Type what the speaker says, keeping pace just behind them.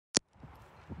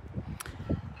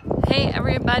Hi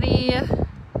everybody,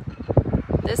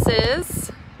 this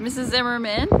is Mrs.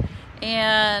 Zimmerman,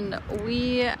 and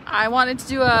I wanted to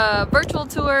do a virtual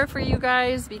tour for you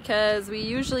guys because we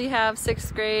usually have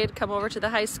 6th grade come over to the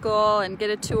high school and get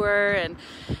a tour and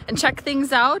check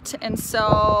things out. And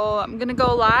so I'm gonna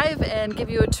go live and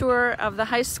give you a tour of the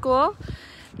high school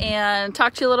and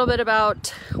talk to you a little bit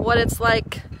about what it's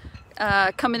like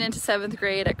coming into 7th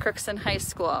grade at Crookston High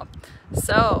School.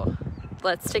 So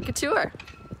let's take a tour.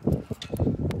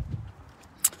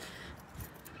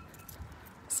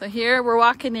 So here we're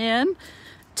walking in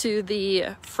to the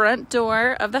front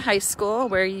door of the high school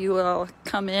where you will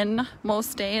come in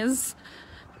most days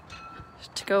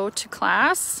to go to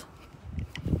class.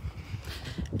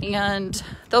 And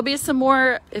there'll be some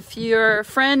more. If your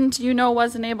friend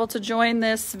wasn't able to join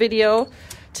this video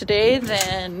today,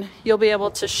 then you'll be able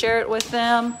to share it with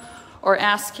them or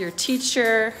ask your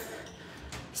teacher,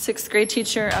 6th grade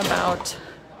teacher, about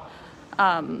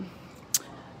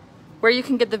where you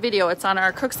can get the video. It's on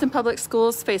our Crookston Public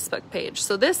Schools Facebook page.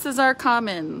 So this is our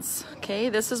commons, okay?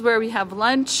 This is where we have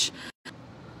lunch.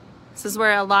 This is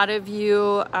where a lot of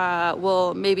you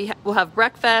will have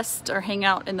breakfast or hang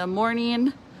out in the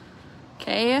morning,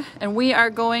 okay? And we are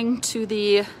going to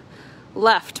the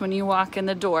left when you walk in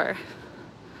the door.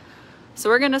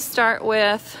 So we're gonna start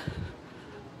with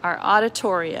our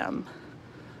auditorium.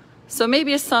 So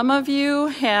maybe some of you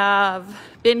have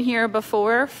been here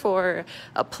before for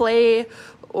a play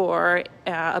or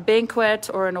a banquet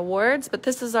or an awards, but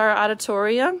this is our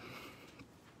auditorium.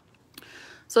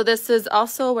 So this is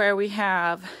also where we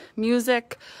have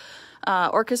music,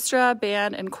 orchestra,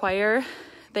 band, and choir.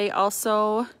 They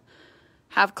also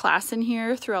have class in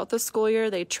here throughout the school year.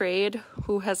 They trade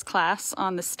who has class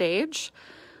on the stage.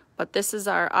 But this is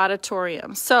our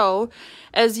auditorium. So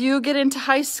as you get into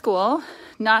high school,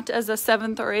 not as a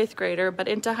 7th or 8th grader, but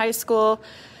into high school,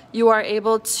 you are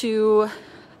able to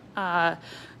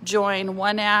join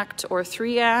 1-act or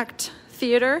 3-act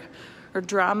theater or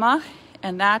drama,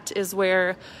 and that is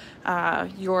where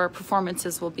your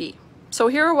performances will be. So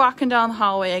here we're walking down the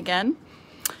hallway again,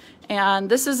 and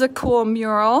this is a cool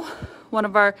mural one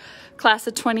of our class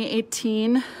of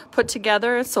 2018 put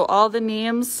together. So all the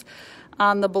names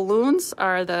on the balloons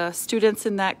are the students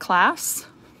in that class.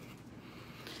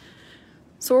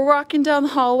 So we're walking down the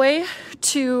hallway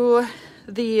to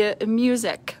the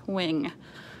music wing.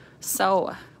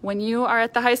 So when you are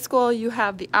at the high school, you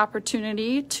have the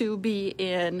opportunity to be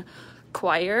in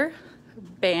choir,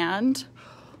 band,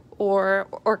 or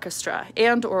orchestra,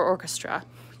 orchestra.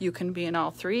 You can be in all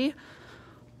three,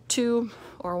 two,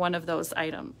 or one of those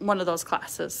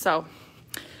classes. So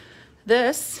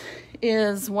this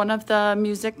is one of the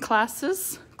music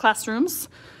classrooms.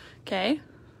 Okay,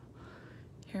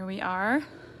 here we are.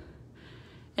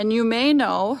 And you may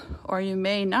know, or you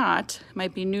may not, it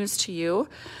might be news to you,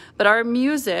 but our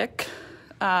music,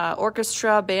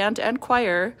 orchestra, band, and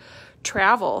choir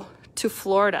travel to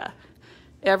Florida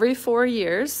every 4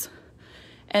 years,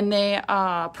 and they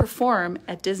perform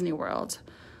at Disney World.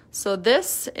 So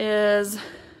this is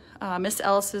Miss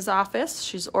Ellis's office.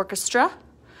 She's orchestra.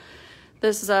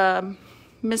 This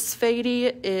Miss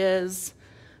Fady is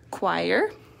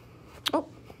choir. Oh,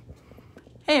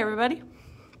 hey everybody.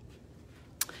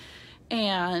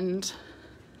 And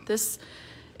this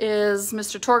is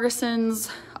Mr.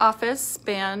 Torgerson's office,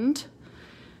 band.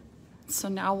 So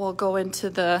now we'll go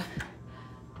into the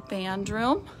band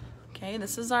room. Okay,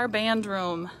 this is our band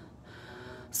room.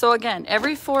 So again,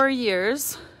 every 4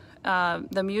 years,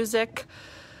 the music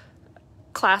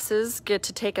classes get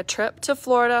to take a trip to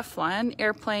Florida, fly an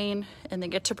airplane, and they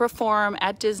get to perform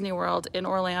at Disney World in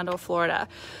Orlando, Florida.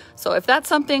 So if that's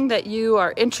something that you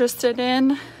are interested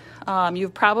in,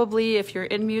 you've probably, if you're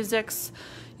in musics,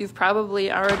 you've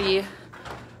probably already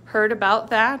heard about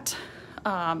that.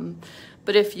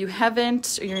 But if you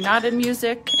haven't, or you're not in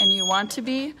music and you want to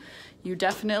be, you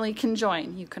definitely can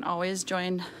join. You can always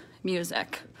join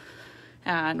music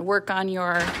and work on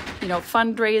your,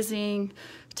 fundraising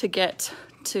to get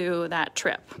to that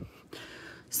trip.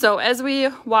 So as we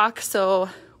walk, so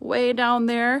way down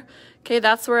there, okay,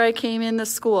 that's where I came in the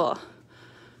school.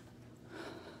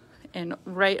 And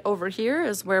right over here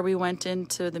is where we went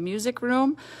into the music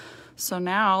room. So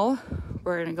now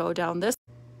we're gonna go down this.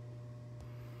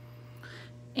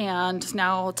 And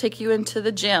now I'll take you into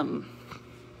the gym.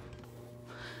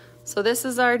 So this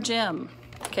is our gym.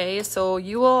 Okay, so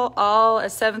you will all,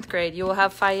 as 7th grade, you will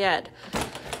have Phi Ed.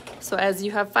 So as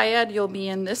you have Phi Ed, you'll be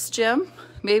in this gym.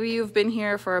 Maybe you've been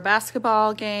here for a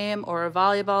basketball game or a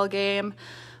volleyball game,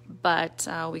 but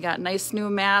we got nice new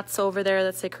mats over there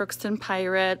that say Crookston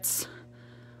Pirates.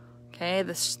 Okay,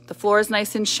 the floor is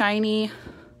nice and shiny.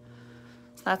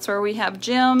 That's where we have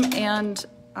gym and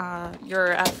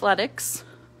your athletics.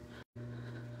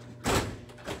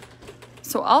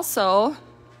 So also,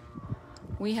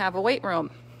 we have a weight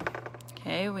room.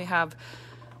 Okay, we have,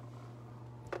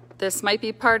 this might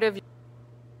be part of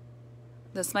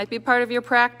your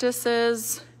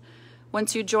practices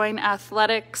once you join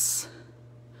athletics.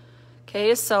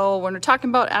 Okay, so when we're talking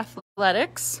about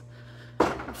athletics,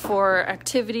 for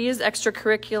activities,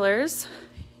 extracurriculars,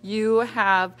 you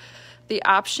have the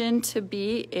option to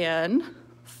be in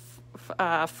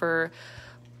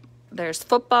there's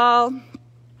football,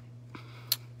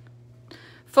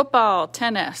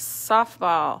 tennis,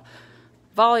 softball,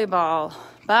 volleyball,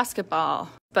 basketball,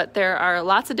 but there are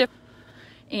lots of different,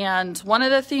 and one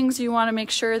of the things you want to make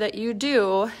sure that you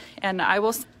do, and I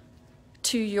will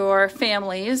to your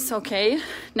families, okay,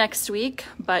 next week,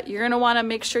 but you're going to want to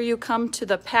make sure you come to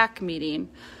the PAC meeting.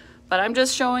 But I'm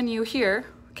just showing you here,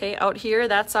 okay, out here,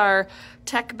 that's our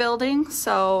tech building.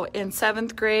 So in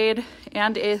 7th grade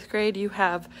and 8th grade, you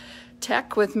have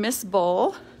tech with Miss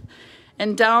Bowl.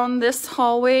 And down this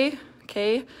hallway,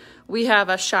 okay, we have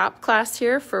a shop class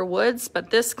here for woods, but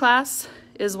this class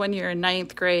is when you're in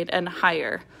 9th grade and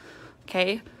higher,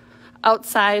 okay?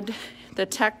 Outside the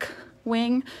tech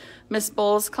wing, Miss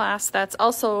Bowles' class, that's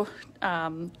also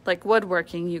like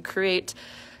woodworking. You create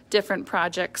different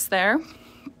projects there.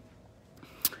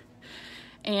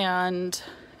 And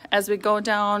as we go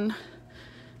down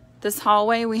this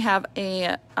hallway, we have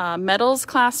a metals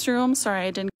classroom. Sorry,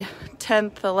 I didn't.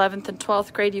 10th, 11th, and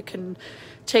 12th grade, you can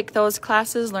take those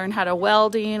classes, learn how to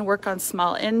welding, work on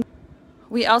small end.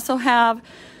 We also have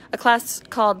a class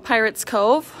called Pirates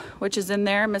Cove, which is in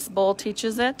there. Miss Bowl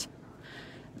teaches it.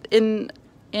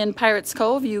 In Pirates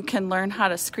Cove, you can learn how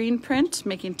to screen print,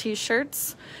 making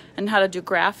t-shirts, and how to do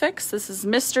graphics. This is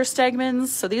Mr.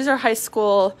 Stegman's. So these are high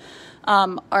school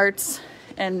arts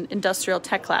and industrial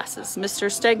tech classes. Mr.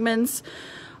 Stegman's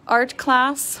art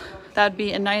class, that'd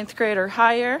be in 9th grade or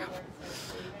higher.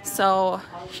 So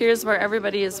here's where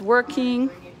everybody is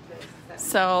working.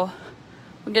 So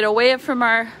we'll get away from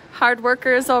our hard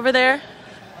workers over there.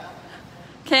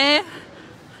 Okay.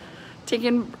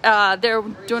 They're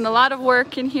doing a lot of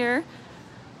work in here,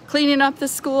 cleaning up the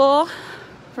school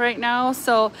right now.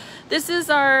 So this is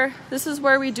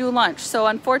where we do lunch. So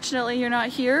unfortunately you're not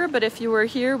here, but if you were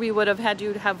here, we would have had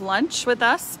you have lunch with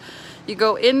us. You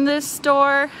go in this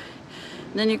door,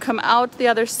 and then you come out the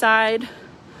other side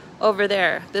over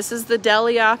there. This is the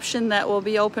deli option that will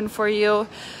be open for you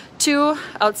too,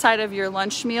 outside of your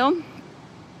lunch meal,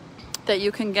 that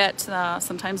you can get.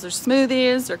 Sometimes there's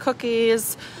smoothies or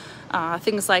cookies,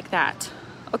 things like that.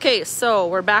 Okay, so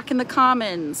we're back in the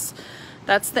commons.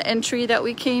 That's the entry that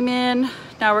we came in.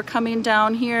 Now we're coming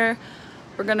down here.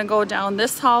 We're gonna go down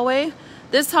this hallway.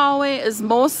 This hallway is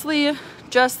mostly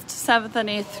just 7th and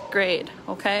 8th grade,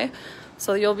 okay?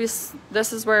 So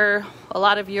this is where a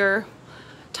lot of your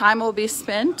time will be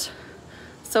spent.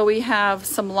 So we have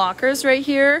some lockers right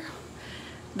here.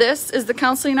 This is the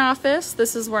counseling office.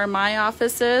 This is where my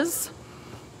office is.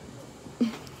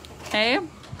 Okay.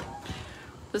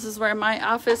 This is where my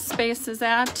office space is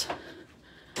at.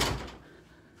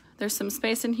 There's some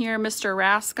space in here. Mr.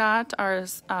 Rascott, our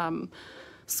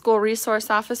school resource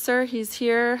officer, he's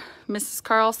here. Mrs.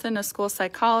 Carlson, a school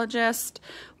psychologist.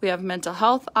 We have mental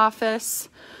health office.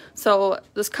 So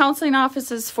this counseling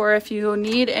office is for if you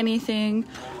need anything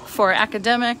for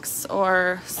academics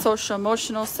or social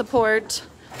emotional support.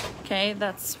 Okay,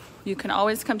 you can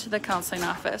always come to the counseling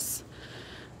office.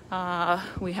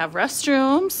 We have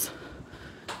restrooms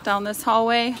down this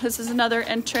hallway. This is another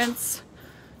entrance.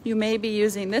 You may be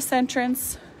using this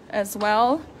entrance as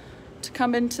well to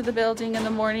come into the building in the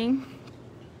morning.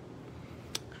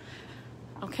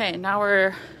 Okay, now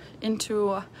we're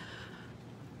into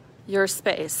your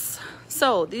space.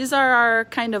 So these are our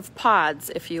kind of pods,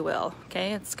 if you will.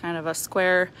 Okay, it's kind of a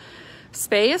square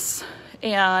space,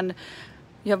 and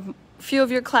you have a few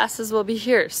of your classes will be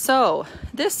here. So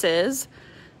this is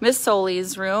Miss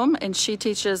Soli's room, and she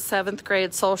teaches 7th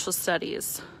grade social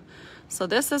studies. So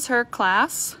this is her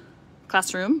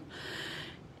classroom,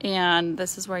 and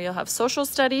this is where you'll have social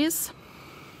studies.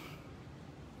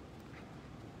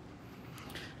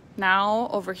 Now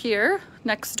over here,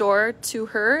 next door to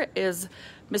her, is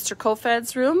Mr.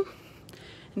 Kofed's room,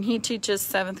 and he teaches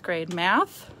 7th grade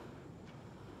math.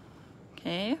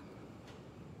 Okay.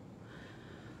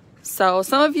 So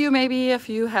some of you, maybe if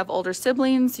you have older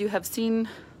siblings, you have seen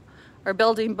our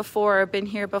building before or been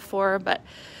here before, but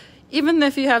even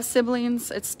if you have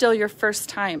siblings, it's still your first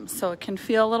time, so it can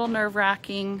feel a little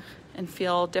nerve-wracking and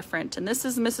feel different. And this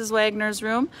is Mrs. Wagner's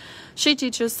room. She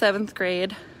teaches 7th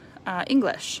grade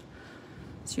English.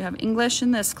 So you have English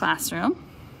in this classroom.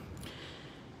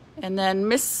 And then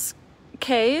Miss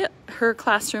K, her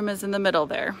classroom is in the middle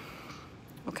there.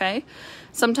 Okay?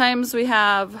 Sometimes we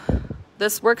have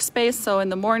this workspace, so in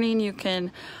the morning you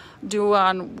can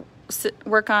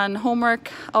work on homework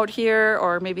out here,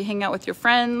 or maybe hang out with your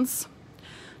friends.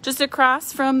 Just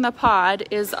across from the pod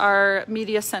is our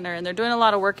media center, and they're doing a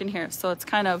lot of work in here, so it's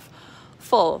kind of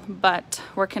full, but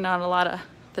working on a lot of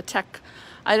the tech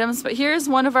items. But here's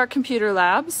one of our computer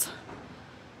labs.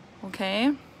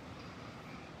 Okay.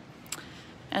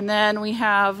 And then we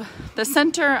have the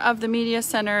center of the media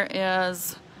center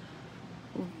is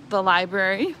the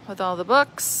library with all the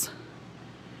books.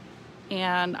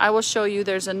 And I will show you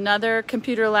there's another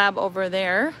computer lab over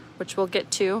there, which we'll get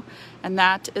to, and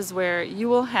that is where you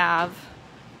will have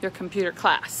your computer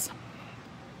class.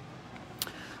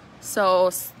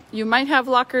 So you might have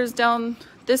lockers down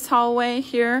this hallway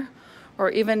here, or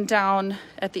even down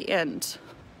at the end.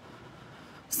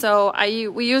 So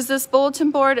we use this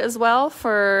bulletin board as well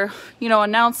for, you know,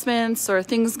 announcements or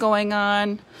things going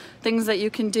on, things that you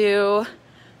can do.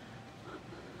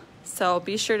 So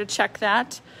be sure to check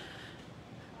that.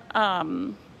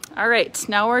 All right,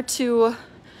 now we're to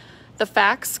the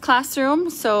facts classroom.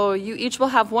 So you each will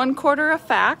have 1/4 of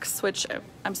facts, which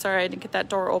I'm sorry I didn't get that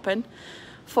door open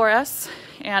for us.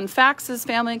 And facts is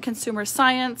family and consumer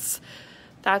science.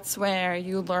 That's where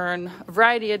you learn a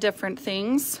variety of different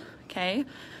things. Okay,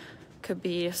 could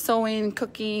be sewing,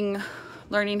 cooking,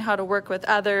 learning how to work with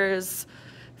others,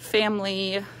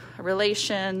 family,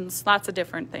 relations, lots of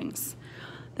different things.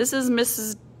 This is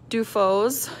Mrs.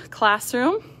 Dufault's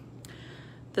classroom.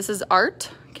 This is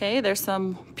art. Okay, there's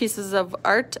some pieces of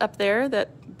art up there that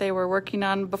they were working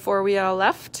on before we all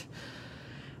left.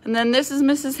 And then this is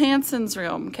Mrs. Hansen's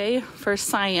room, okay, for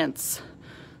science.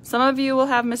 Some of you will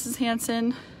have Mrs.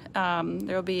 Hansen.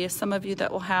 There will be some of you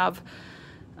that will have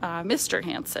Mr.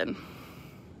 Hansen.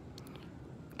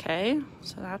 Okay,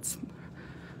 so that's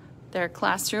their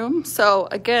classroom. So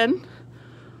again,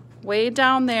 way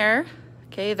down there,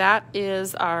 okay, that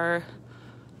is our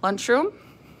lunchroom,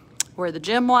 where the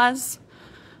gym was,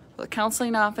 where the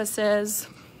counseling office is.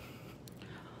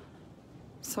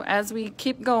 So as we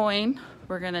keep going,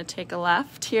 we're gonna take a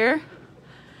left here,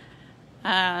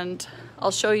 and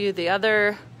I'll show you the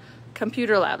other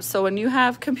computer labs. So when you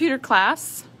have computer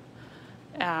class,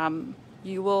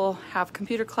 you will have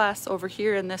computer class over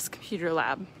here in this computer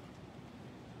lab.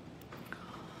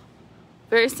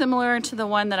 Very similar to the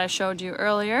one that I showed you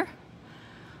earlier.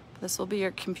 This will be your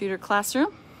computer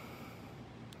classroom.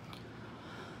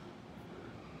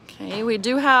 Okay, we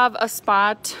do have a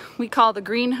spot we call the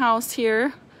greenhouse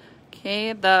here.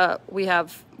 Okay, we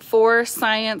have 4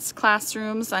 science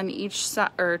classrooms on each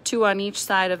side, or 2 on each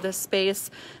side of this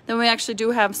space. Then we actually do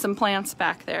have some plants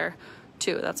back there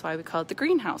too. That's why we call it the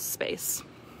greenhouse space.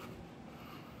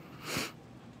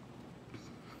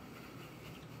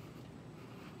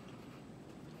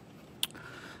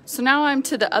 So now I'm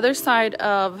to the other side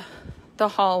of the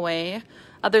hallway,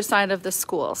 other side of the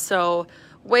school. So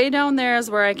way down there is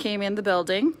where I came in the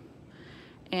building,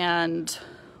 and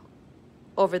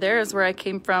over there is where I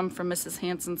came from Mrs.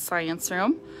 Hansen's science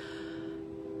room.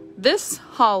 This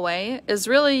hallway is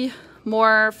really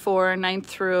more for 9th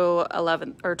through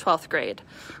 11th or 12th grade,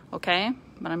 okay?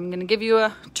 But I'm gonna give you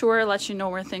a tour, let you know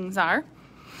where things are.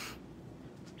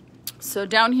 So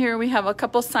down here we have a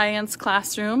couple science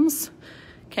classrooms,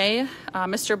 okay?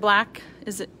 Mr. Black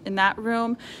is in that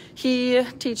room. He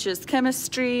teaches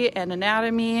chemistry and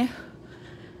anatomy.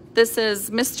 This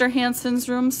is Mr. Hansen's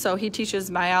room, so he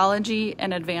teaches biology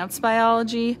and advanced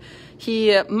biology.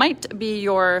 He might be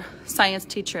your science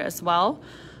teacher as well.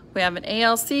 We have an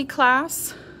ALC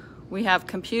class. We have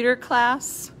computer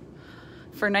class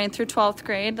for 9th through 12th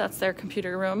grade. That's their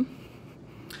computer room.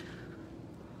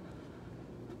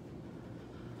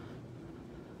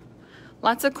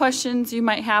 Lots of questions you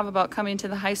might have about coming to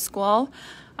the high school.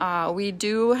 We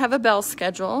do have a bell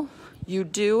schedule. You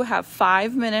do have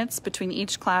 5 minutes between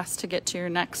each class to get to your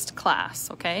next class,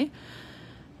 okay?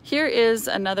 Here is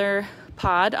another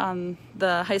pod on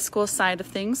the high school side of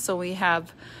things. So we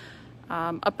have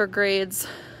upper grades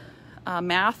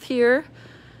math here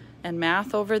and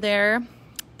math over there.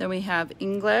 Then we have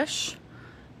English,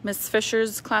 Miss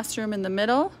Fisher's classroom in the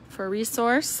middle for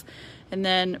resource, and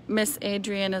then Miss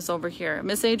Adrian is over here.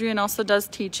 Miss Adrian also does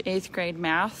teach 8th grade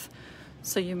math,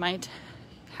 so you might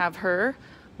have her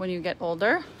when you get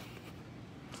older.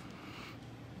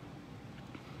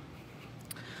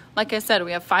 Like I said,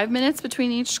 we have 5 minutes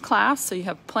between each class, so you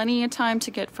have plenty of time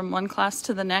to get from one class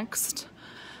to the next.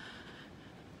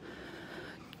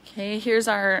 Okay, here's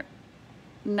our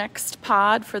next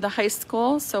pod for the high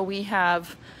school. So we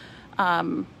have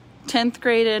 10th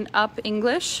grade and up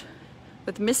English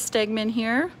with Miss Stegman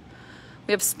here.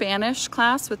 We have Spanish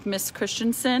class with Miss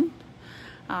Christensen.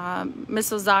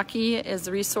 Miss Ozaki is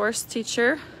a resource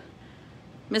teacher.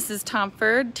 Mrs.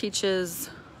 Tomford teaches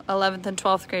 11th and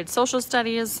 12th grade social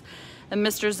studies, and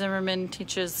Mr. Zimmerman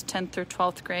teaches 10th through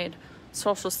 12th grade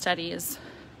social studies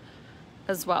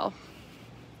as well.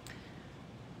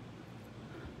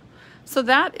 So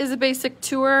that is a basic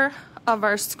tour of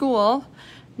our school.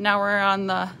 Now we're on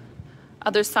the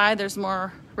other side. There's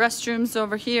more restrooms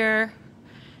over here,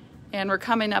 and we're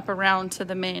coming up around to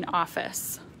the main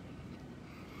office.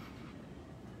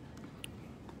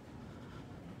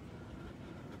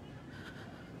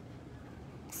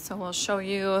 So we'll show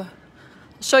you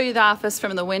the office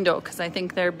from the window because I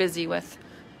think they're busy with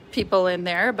people in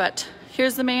there. But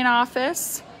here's the main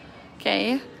office.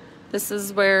 Okay, this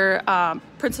is where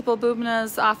Principal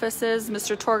Bubna's office is.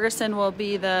 Mr. Torgerson will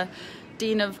be the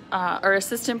dean of or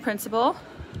assistant principal,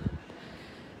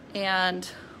 and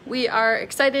we are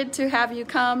excited to have you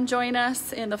come join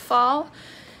us in the fall,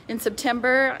 in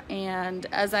September. And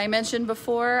as I mentioned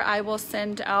before, I will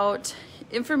send out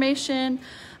information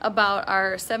about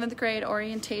our 7th grade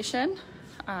orientation,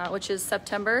 which is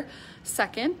September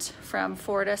 2nd from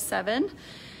 4 to 7.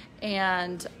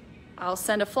 And I'll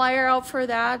send a flyer out for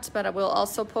that, but I will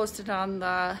also post it on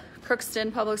the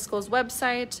Crookston Public Schools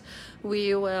website.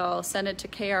 We will send it to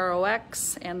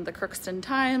KROX and the Crookston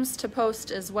Times to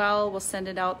post as well. We'll send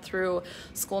it out through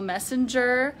School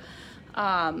Messenger.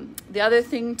 The other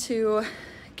thing to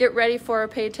get ready for or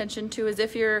pay attention to is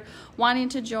if you're wanting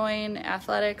to join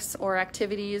athletics or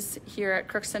activities here at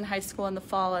Crookston High School in the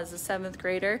fall as a 7th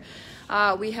grader,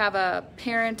 we have a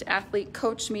parent athlete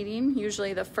coach meeting,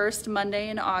 usually the first Monday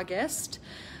in August.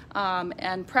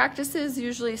 And practices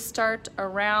usually start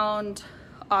around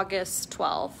August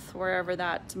 12th, wherever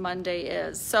that Monday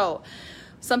is. So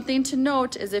something to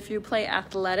note is if you play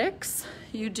athletics,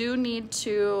 you do need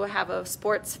to have a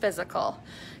sports physical.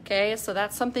 Okay, so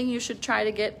that's something you should try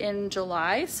to get in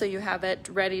July so you have it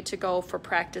ready to go for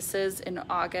practices in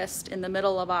August, in the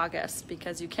middle of August,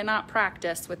 because you cannot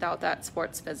practice without that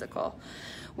sports physical.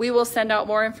 We will send out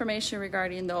more information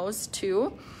regarding those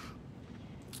too.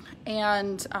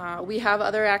 And we have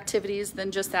other activities than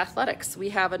just athletics. We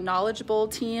have a Knowledge Bowl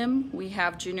team, we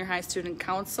have Junior High Student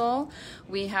Council,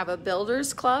 we have a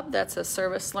Builders Club, that's a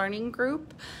service learning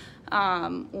group.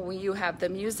 You have the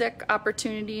music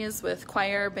opportunities with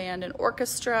choir, band, and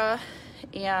orchestra,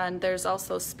 and there's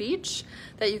also speech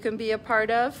that you can be a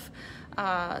part of.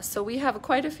 So we have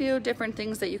quite a few different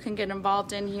things that you can get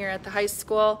involved in here at the high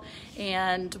school,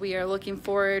 and we are looking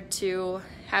forward to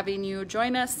having you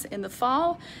join us in the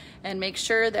fall. And make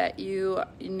sure that you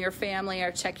and your family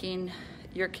are checking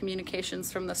your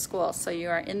communications from the school so you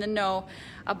are in the know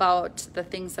about the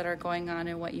things that are going on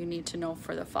and what you need to know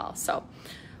for the fall. So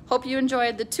hope you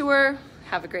enjoyed the tour.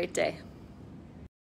 Have a great day.